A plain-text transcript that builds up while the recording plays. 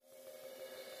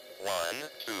1,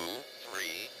 2, 3,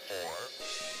 4.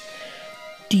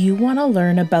 Do you want to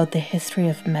learn about the history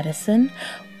of medicine?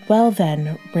 Well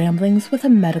then, Ramblings with a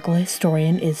Medical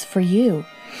Historian is for you.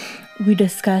 We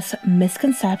discuss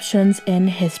misconceptions in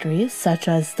history, such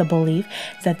as the belief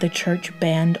that the church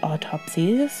banned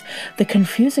autopsies, the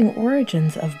confusing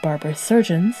origins of barbarous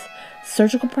surgeons,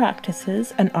 surgical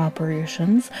practices and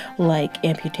operations like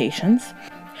amputations,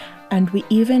 and we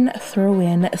even throw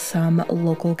in some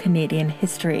local Canadian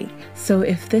history. So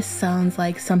if this sounds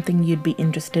like something you'd be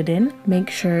interested in, make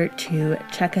sure to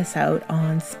check us out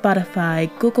on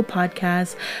Spotify, Google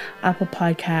Podcasts, Apple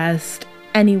Podcasts,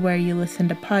 anywhere you listen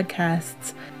to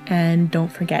podcasts, and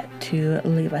don't forget to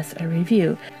leave us a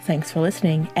review. Thanks for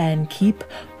listening and keep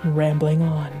rambling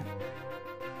on.